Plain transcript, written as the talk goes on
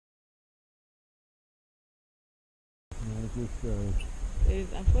Yeah, just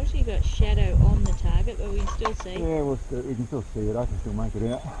We've unfortunately got shadow on the target, but we can still see. yeah, we can still see it. I can still make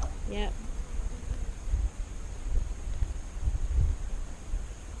it out. Yep.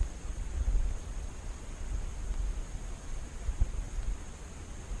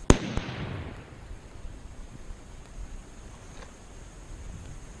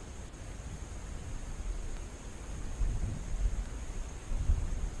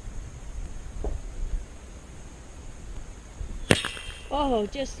 Oh,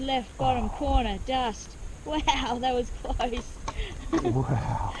 just left bottom corner, dust. Wow, that was close.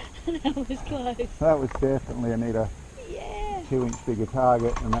 Wow. That was close. That was definitely, I need a 2-inch bigger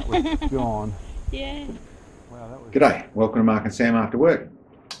target, and that was gone. Yeah. Wow, that was... G'day, welcome to Mark and Sam After Work.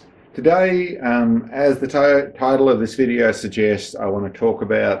 Today, as the title of this video suggests, I want to talk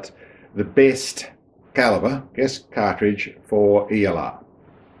about the best caliber, cartridge for ELR.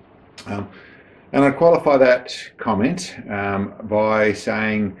 And I qualify that comment by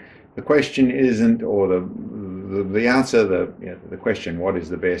saying the question isn't, or the answer, the question, what is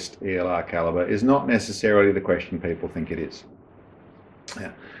the best ELR caliber, is not necessarily the question people think it is.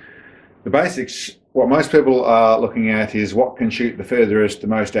 The basics, what most people are looking at is what can shoot the furthest, the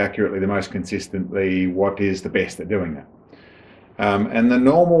most accurately, the most consistently, what is the best at doing that. And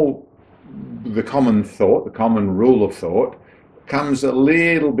the common thought, the common rule of thought, comes a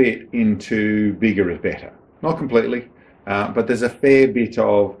little bit into bigger is better. Not completely, but there's a fair bit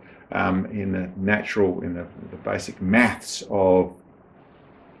of, in the basic maths of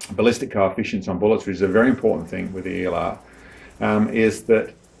ballistic coefficients on bullets, which is a very important thing with the ELR, is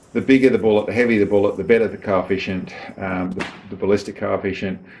that the bigger the bullet, the heavier the bullet, the better the coefficient, the ballistic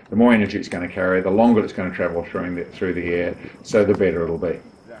coefficient, the more energy it's going to carry, the longer it's going to travel through the air, so the better it'll be.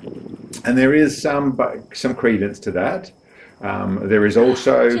 And there is some credence to that. There is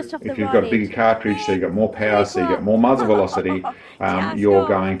also, if you've got a bigger cartridge, so you've got more power, so you've got more muzzle velocity, you're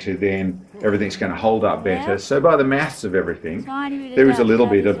going to then, everything's going to hold up better. So by the maths of everything, there is a little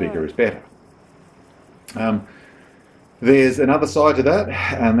bit of bigger is better. There's another side to that,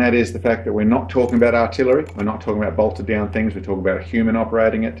 and that is the fact that we're not talking about artillery, we're not talking about bolted down things, we're talking about a human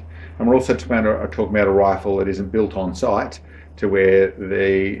operating it, and we're also talking about a rifle that isn't built on site, to where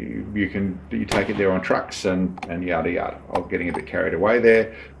you take it there on trucks and yada yada. I'm getting a bit carried away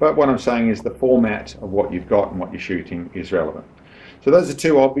there, but what I'm saying is the format of what you've got and what you're shooting is relevant. So those are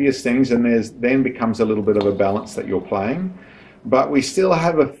two obvious things, and then becomes a little bit of a balance that you're playing. But we still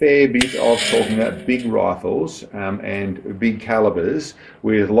have a fair bit of talking about big rifles and big calibers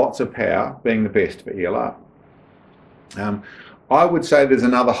with lots of power being the best for ELR. I would say there's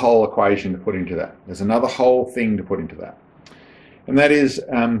another whole equation to put into that. There's another whole thing to put into that. And that is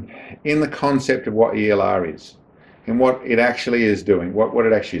in the concept of what ELR is and what it actually is doing, what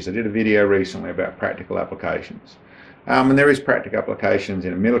it actually is. I did a video recently about practical applications. And there is practical applications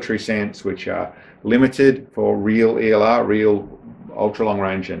in a military sense which are limited for real ELR, real ultra long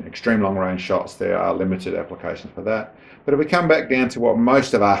range and extreme long range shots. There are limited applications for that. But if we come back down to what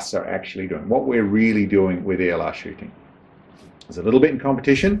most of us are actually doing, what we're really doing with ELR shooting, there's a little bit in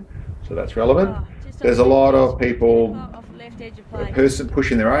competition, so that's relevant. There's a lot of people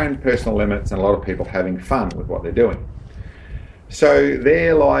pushing their own personal limits, and a lot of people having fun with what they're doing. So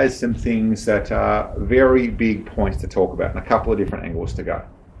there lies some things that are very big points to talk about and a couple of different angles to go.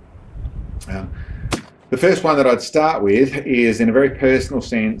 The first one that I'd start with is, in a very personal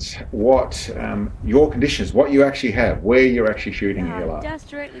sense, what your conditions, what you actually have, where you're actually shooting ELR. Just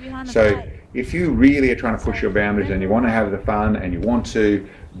directly behind the So plate. if you really are trying to push your boundaries and you want to have the fun and you want to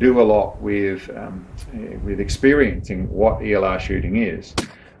do a lot with experiencing what ELR shooting is,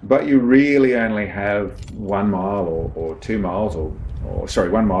 but you really only have 1 mile or 2 miles or sorry,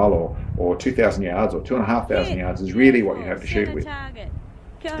 1 mile or 2,000 yards or 2,500 yards is really what you have to shoot with,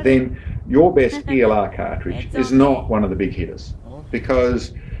 then your best ELR cartridge is not one of the big hitters,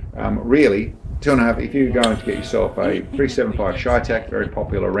 because really 2.5, if you're going to get yourself a 375 Shytac, very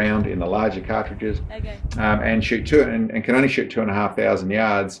popular round in the larger cartridges, and shoot and can only shoot 2,500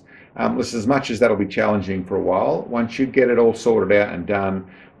 yards, listen, as much as that'll be challenging for a while, once you get it all sorted out and done,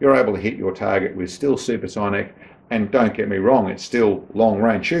 you're able to hit your target with still supersonic. And don't get me wrong, it's still long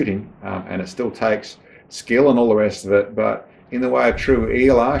range shooting, and it still takes skill and all the rest of it, but in the way of true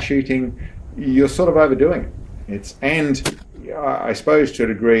ELR shooting, you're sort of overdoing it. And I suppose to a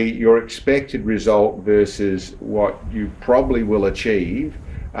degree, your expected result versus what you probably will achieve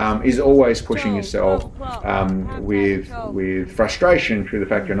is always pushing yourself with frustration through the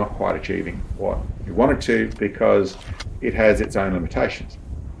fact you're not quite achieving what you wanted to, because it has its own limitations.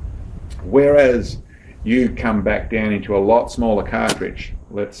 Whereas you come back down into a lot smaller cartridge,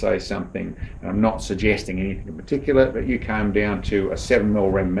 let's say something, and I'm not suggesting anything in particular, but you came down to a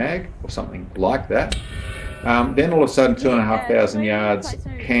 7mm rem mag or something like that, then all of a sudden 2,500 yards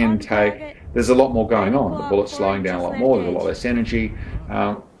can take, there's a lot more going on. The bullet's slowing down a lot more, there's a lot less energy.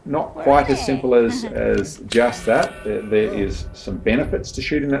 Not quite as simple as just that. There is some benefits to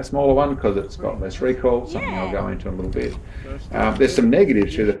shooting that smaller one because it's got less recoil, something I'll go into in a little bit. There's some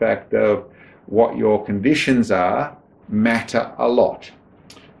negatives to the fact of what your conditions are matter a lot.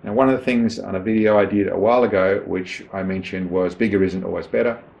 Now, one of the things on a video I did a while ago, which I mentioned, was bigger isn't always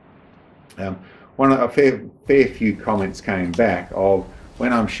better. A fair few comments came back of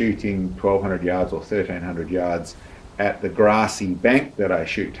when I'm shooting 1,200 yards or 1,300 yards at the grassy bank that I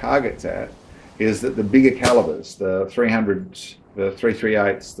shoot targets at, is that the bigger calibers, the 300s, the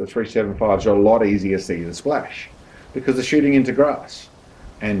 338s, the 375s, are a lot easier to see the splash because they're shooting into grass.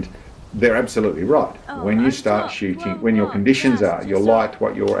 And they're absolutely right. When you start shooting, when your conditions are, your light,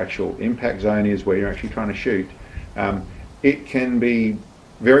 what your actual impact zone is, where you're actually trying to shoot, it can be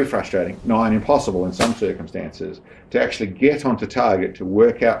very frustrating, nigh impossible in some circumstances, to actually get onto target, to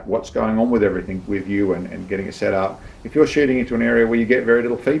work out what's going on with everything with you and getting it set up, if you're shooting into an area where you get very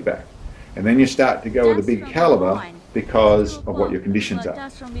little feedback. And then you start to go with a big caliber because of what your conditions are.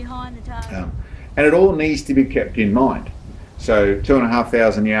 And it all needs to be kept in mind. So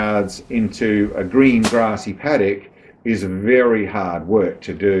 2,500 yards into a green grassy paddock is very hard work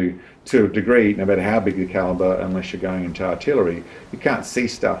to do to a degree, no matter how big the caliber, unless you're going into artillery. You can't see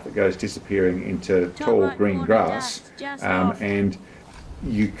stuff that goes disappearing into tall green grass, and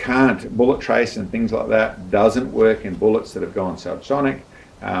you can't, bullet trace and things like that doesn't work in bullets that have gone subsonic.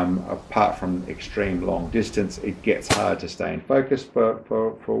 Apart from extreme long distance, it gets hard to stay in focus for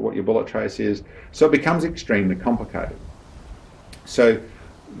what your bullet trace is, so it becomes extremely complicated. So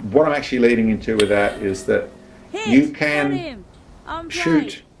what I'm actually leading into with that is that you can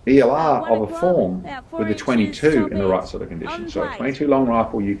shoot ELR of a form with the 22 in the right sort of conditions. So a 22 long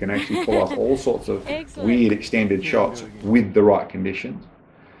rifle, you can actually pull off all sorts of weird extended shots with the right conditions.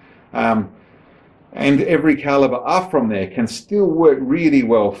 And every caliber up from there can still work really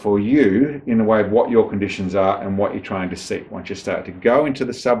well for you in the way of what your conditions are and what you're trying to see. Once you start to go into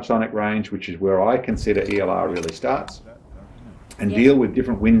the subsonic range, which is where I consider ELR really starts, and deal with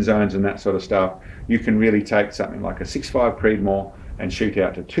different wind zones and that sort of stuff, you can really take something like a 6.5 Creedmoor and shoot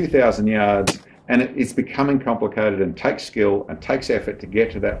out to 2,000 yards, and it's becoming complicated and takes skill and takes effort to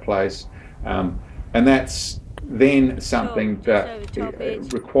get to that place, and that's then something that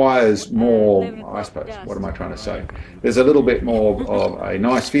requires more, I suppose, what am I trying to say? There's a little bit more of a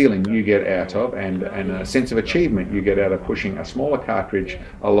nice feeling you get out of and a sense of achievement you get out of pushing a smaller cartridge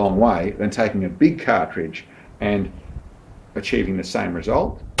a long way than taking a big cartridge and achieving the same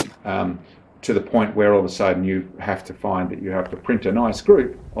result, to the point where all of a sudden you have to find that you have to print a nice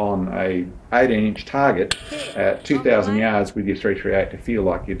group on a 18-inch target at 2,000 yards with your 338 to feel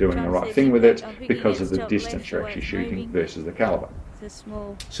like you're doing the right thing with it because of the distance you're actually shooting versus the caliber.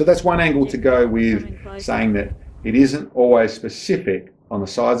 So that's one angle to go with saying that it isn't always specific on the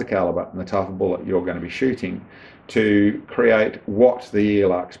size of caliber and the type of bullet you're going to be shooting to create what the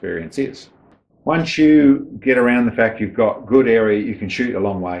ELR experience is. Once you get around the fact you've got good area, you can shoot a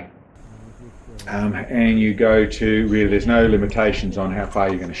long way, and you go to really there's no limitations on how far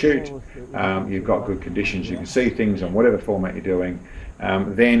you're going to shoot, you've got good conditions, you can see things on whatever format you're doing,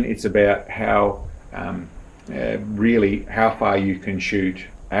 then it's about how really how far you can shoot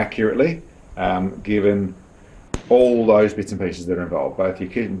accurately, given all those bits and pieces that are involved, both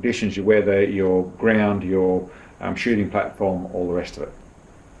your conditions, your weather, your ground, your shooting platform, all the rest of it.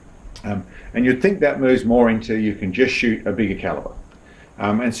 And you'd think that moves more into you can just shoot a bigger caliber.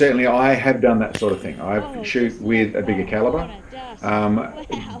 And certainly I have done that sort of thing. I shoot with a bigger caliber,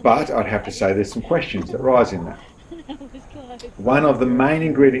 but I'd have to say there's some questions that rise in that. One of the main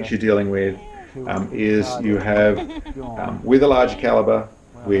ingredients you're dealing with is you have, with a larger caliber,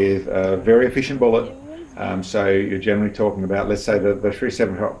 with a very efficient bullet, so you're generally talking about, let's say the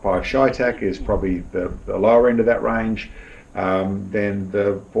 375 Shytac is probably the lower end of that range, then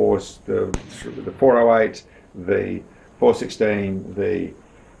the 408, the 416, the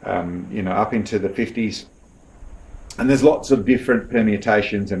up into the 50s, and there's lots of different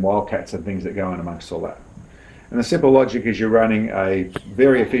permutations and wildcats and things that go in amongst all that. And the simple logic is you're running a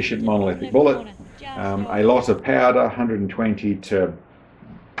very efficient monolithic bullet, a lot of powder, 120 to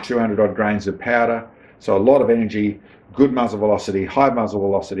 200 odd grains of powder, so a lot of energy, good muzzle velocity, high muzzle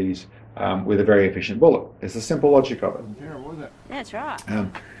velocities, with a very efficient bullet. It's the simple logic of it. That's right.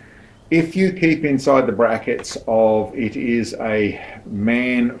 If you keep inside the brackets of it is a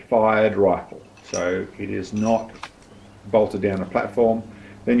man-fired rifle, so it is not bolted down a platform,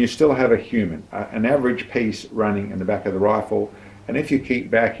 then you still have a human, an average piece running in the back of the rifle. And if you keep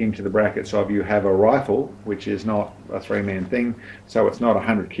back into the brackets of you have a rifle, which is not a 3-man thing, so it's not a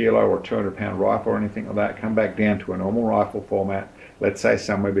 100 kilo or 200 pound rifle or anything like that, come back down to a normal rifle format, let's say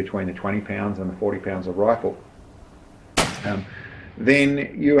somewhere between the 20 pounds and the 40 pounds of rifle.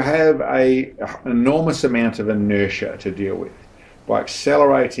 Then you have an enormous amount of inertia to deal with. By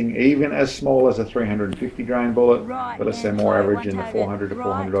accelerating even as small as a 350 grain bullet, but let's say more average in the 400 to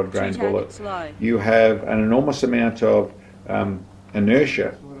 400 odd grain bullet, you have an enormous amount of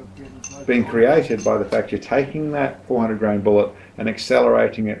inertia being created by the fact you're taking that 400 grain bullet and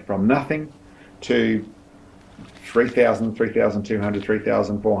accelerating it from nothing to 3,000, 3,200,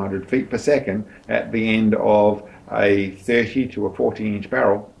 3,400 feet per second at the end of a 30 to a 40-inch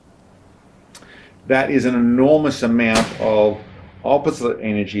barrel. That is an enormous amount of opposite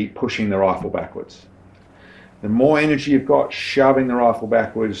energy pushing the rifle backwards. The more energy you've got shoving the rifle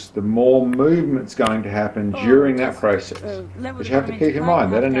backwards, the more movement's going to happen during that process. But you have to keep in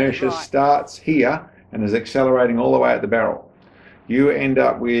mind that inertia starts here and is accelerating all the way at the barrel. You end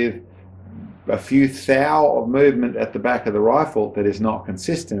up with a few thou of movement at the back of the rifle that is not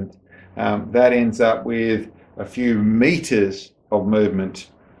consistent. That ends up with a few meters of movement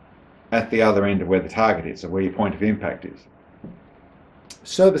at the other end of where the target is, or where your point of impact is.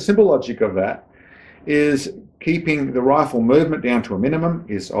 So the simple logic of that is keeping the rifle movement down to a minimum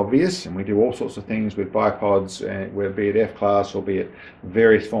is obvious, and we do all sorts of things with bipods, where be it F-class or be it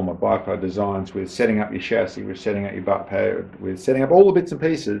various form of bipod designs, with setting up your chassis, with setting up your butt pad, with setting up all the bits and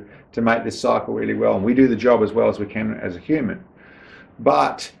pieces to make this cycle really well, and we do the job as well as we can as a human.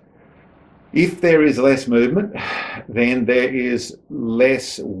 But if there is less movement, then there is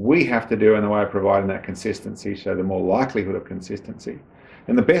less we have to do in the way of providing that consistency, so the more likelihood of consistency.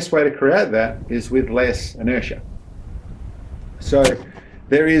 And the best way to create that is with less inertia. So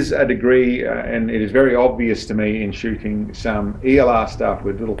there is a degree, and it is very obvious to me in shooting some ELR stuff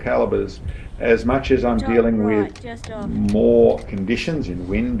with little calibers, as much as I'm dealing with more conditions in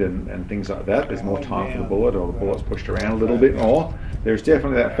wind and things like that, there's more time for the bullet, or the bullet's pushed around a little bit more. There's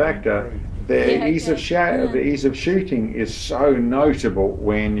definitely that factor. The ease of shooting is so notable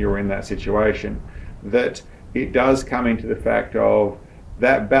when you're in that situation that it does come into the fact of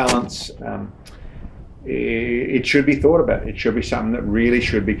that balance. It should be thought about. It should be something that really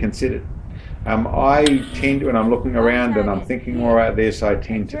should be considered. I tend to, when I'm looking around and I'm thinking more about this, I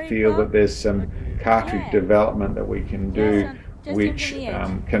tend to feel that there's some cartridge development that we can do which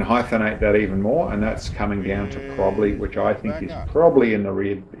can hyphenate that even more, and that's coming down to probably, which I think is probably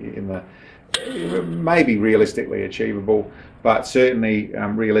maybe realistically achievable, but certainly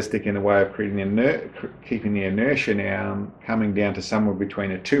realistic in the way of keeping the inertia now coming down to somewhere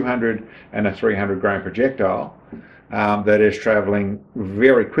between a 200 and a 300 grain projectile that is travelling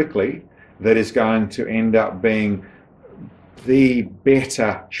very quickly, that is going to end up being the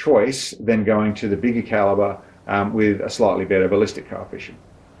better choice than going to the bigger caliber with a slightly better ballistic coefficient.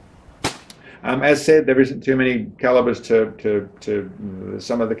 As said, there isn't too many calibers to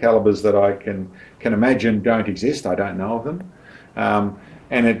some of the calibers that I can imagine don't exist. I don't know of them.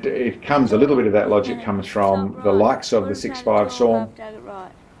 And it comes, a little bit of that logic comes from the likes of the 6.5 Storm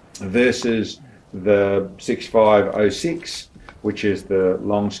versus the 6.506, which is the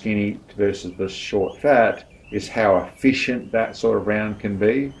long skinny versus the short fat, is how efficient that sort of round can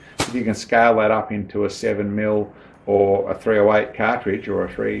be. If you can scale that up into a 7mm or a 308 cartridge, or a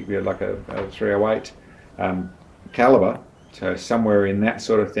 308 caliber, so somewhere in that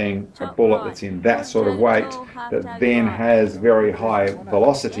sort of thing, a bullet that's in that sort of weight that then has very high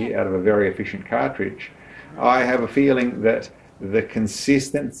velocity out of a very efficient cartridge, I have a feeling that the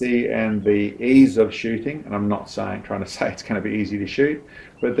consistency and the ease of shooting, and I'm not trying to say it's going to be easy to shoot,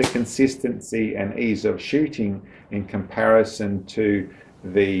 but the consistency and ease of shooting in comparison to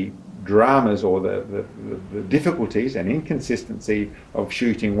the dramas or the difficulties and inconsistency of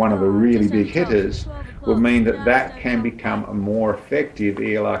shooting one of the really big hitters will mean that that can become a more effective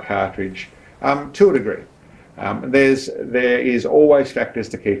ELR cartridge to a degree. There is always factors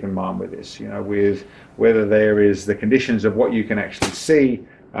to keep in mind with this, with whether there is the conditions of what you can actually see,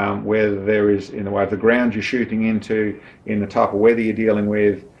 whether there is in the way of the ground you're shooting into, in the type of weather you're dealing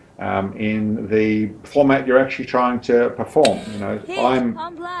with, in the format you're actually trying to perform.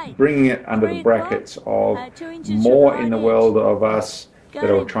 I'm bringing it under the brackets of more in the world of us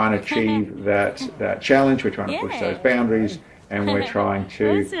that are trying to achieve that challenge. We're trying to push those boundaries, and we're trying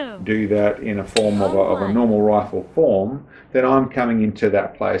to do that in a form of a normal rifle form. Then I'm coming into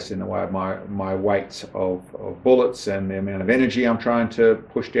that place in the way of my weights of bullets and the amount of energy I'm trying to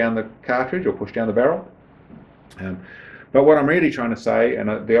push down the cartridge or push down the barrel. But what I'm really trying to say,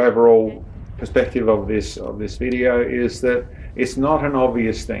 and the overall perspective of this video, is that it's not an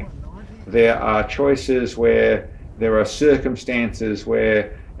obvious thing. There are choices where there are circumstances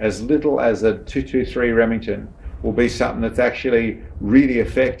where as little as a 223 Remington will be something that's actually really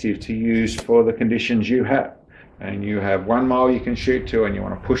effective to use for the conditions you have. And you have 1 mile you can shoot to, and you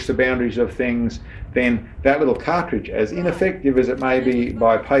want to push the boundaries of things, then that little cartridge, as ineffective as it may be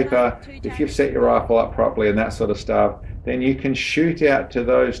by paper, if you've set your rifle up properly and that sort of stuff, then you can shoot out to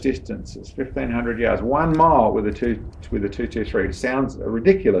those distances, 1,500 yards, 1 mile with a 223. It sounds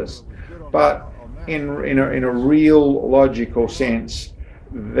ridiculous, but in a real logical sense,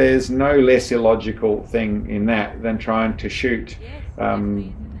 there's no less illogical thing in that than trying to shoot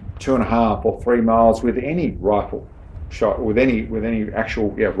 2.5 or 3 miles with any rifle shot, with any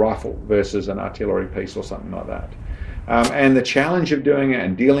actual rifle versus an artillery piece or something like that. And the challenge of doing it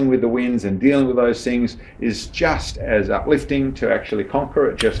and dealing with the winds and dealing with those things is just as uplifting to actually conquer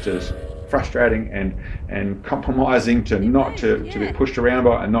it, just as frustrating and compromising to be pushed around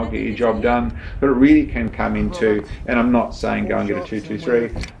by and not get your job done. But it really can come into, and I'm not saying go and get a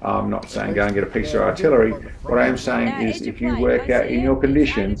 223, I'm not saying go and get a piece of artillery. What I am saying is if you work out in your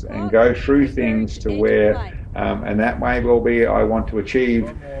conditions and go through things to where, and that may well be, I want to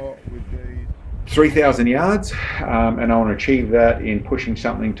achieve 3,000 yards, and I want to achieve that in pushing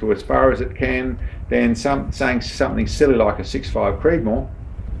something to as far as it can, then saying something silly like a 6.5 Creedmoor,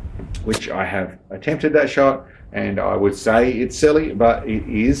 which I have attempted that shot, and I would say it's silly, but it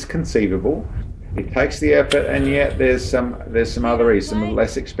is conceivable. It takes the effort, and yet there's some other reasons, some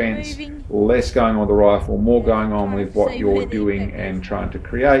less expense, less going on with the rifle, more going on with what you're doing and trying to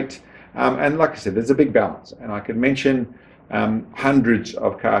create. And like I said, there's a big balance, and I could mention hundreds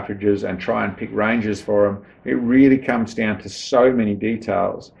of cartridges and try and pick ranges for them. It really comes down to so many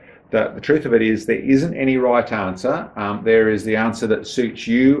details that the truth of it is there isn't any right answer. There is the answer that suits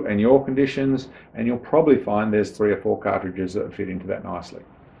you and your conditions, and you'll probably find there's 3 or 4 cartridges that fit into that nicely.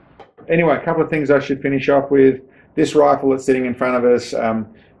 Anyway, a couple of things I should finish off with. This rifle that's sitting in front of us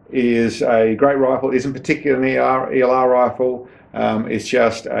is a great rifle. It isn't particularly an ELR rifle. It's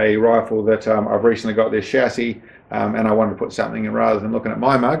just a rifle that I've recently got this chassis, and I wanted to put something in rather than looking at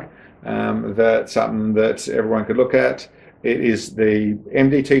my mug, that's something that everyone could look at. It is the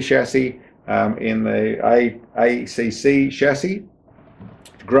MDT chassis in the ACC chassis.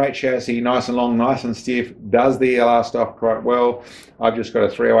 Great chassis, nice and long, nice and stiff, does the ELR stuff quite well. I've just got a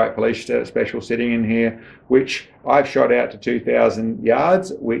 308 police special sitting in here, which I've shot out to 2,000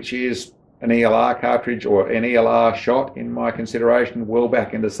 yards, which is an ELR cartridge or an ELR shot in my consideration, well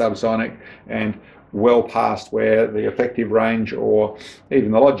back into subsonic and well past where the effective range or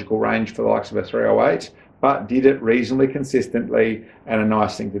even the logical range for the likes of a 308, but did it reasonably consistently and a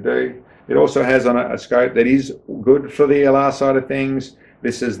nice thing to do. It also has on a scope that is good for the ELR side of things.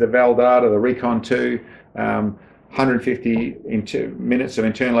 This is the Valdata, the Recon 2, 150 minutes of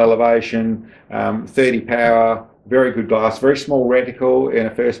internal elevation, 30 power, very good glass, very small reticle in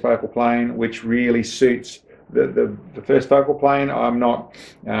a first focal plane, which really suits the first focal plane. I'm not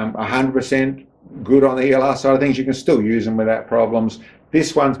 100% good on the ELR side of things. You can still use them without problems.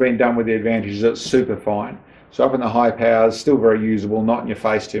 This one's been done with the advantage that it's super fine. So up in the high powers, still very usable, not in your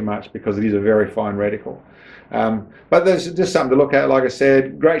face too much because it is a very fine reticle. But there's just something to look at. Like I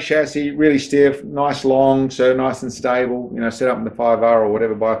said, great chassis, really stiff, nice long, so nice and stable. You know, set up in the 5R or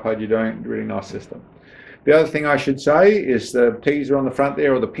whatever bipod you're doing, really nice system. The other thing I should say is the teaser on the front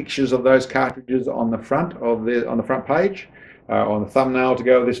there, or the pictures of those cartridges on the front of on the front page, on the thumbnail to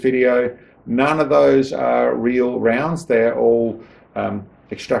go with this video. None of those are real rounds. They're all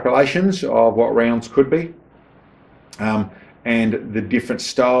extrapolations of what rounds could be. And the different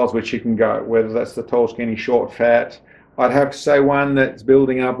styles which you can go, whether that's the tall, skinny, short, fat. I'd have to say one that's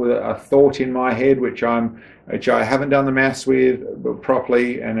building up with a thought in my head, which I haven't done the maths with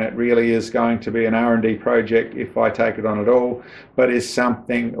properly, and it really is going to be an R&D project if I take it on at all, but is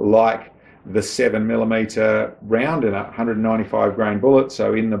something like the 7mm round in a 195 grain bullet,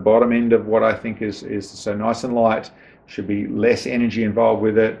 so in the bottom end of what I think is so nice and light. Should be less energy involved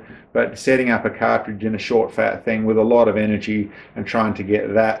with it, but setting up a cartridge in a short fat thing with a lot of energy and trying to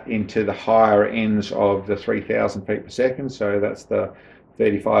get that into the higher ends of the 3,000 feet per second, so that's the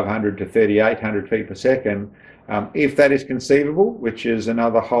 3,500 to 3,800 feet per second. If that is conceivable, which is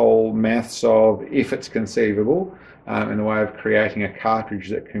another whole maths of if it's conceivable, in the way of creating a cartridge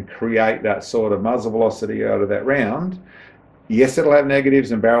that can create that sort of muzzle velocity out of that round. Yes, it'll have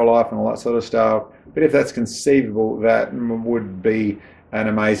negatives and barrel life and all that sort of stuff, but if that's conceivable, that would be an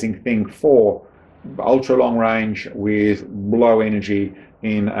amazing thing for ultra long range with low energy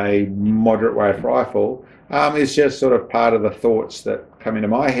in a moderate weight rifle is just sort of part of the thoughts that come into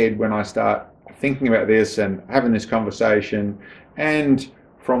my head when I start thinking about this and having this conversation, and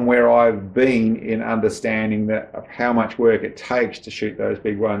from where I've been in understanding that of how much work it takes to shoot those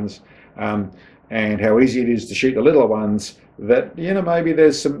big ones, and how easy it is to shoot the little ones, that, you know, maybe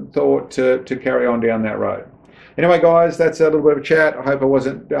there's some thought to carry on down that road. Anyway, guys, that's a little bit of a chat. I hope I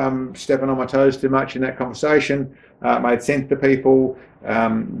wasn't stepping on my toes too much in that conversation. It made sense to people.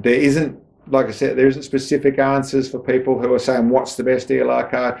 There isn't, like I said, there isn't specific answers for people who are saying what's the best ELR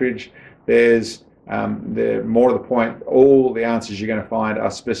cartridge. There's more to the point, all the answers you're going to find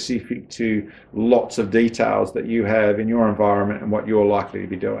are specific to lots of details that you have in your environment and what you're likely to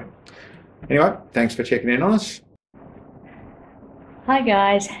be doing. Anyway, thanks for checking in on us. Hi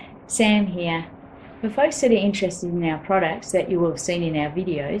guys, Sam here. For folks that are interested in our products that you will have seen in our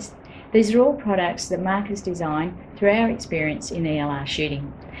videos, these are all products that Mark has designed through our experience in ELR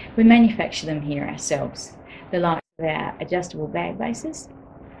shooting. We manufacture them here ourselves. The likes of our adjustable bag bases,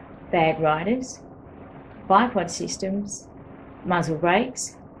 bag riders, bipod systems, muzzle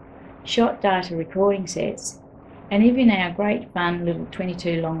brakes, shot data recording sets, and even our great fun little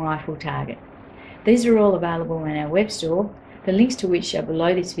 22 long rifle target. These are all available on our web store, the links to which are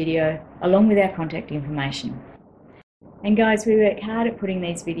below this video, along with our contact information. And guys, we work hard at putting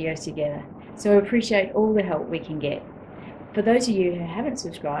these videos together, so we appreciate all the help we can get. For those of you who haven't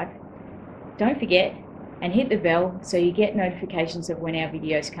subscribed, don't forget and hit the bell so you get notifications of when our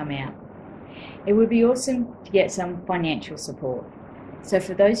videos come out. It would be awesome to get some financial support. So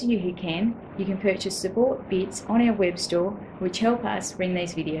for those of you who can, you can purchase support bits on our web store, which help us bring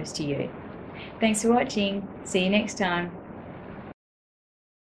these videos to you. Thanks for watching. See you next time.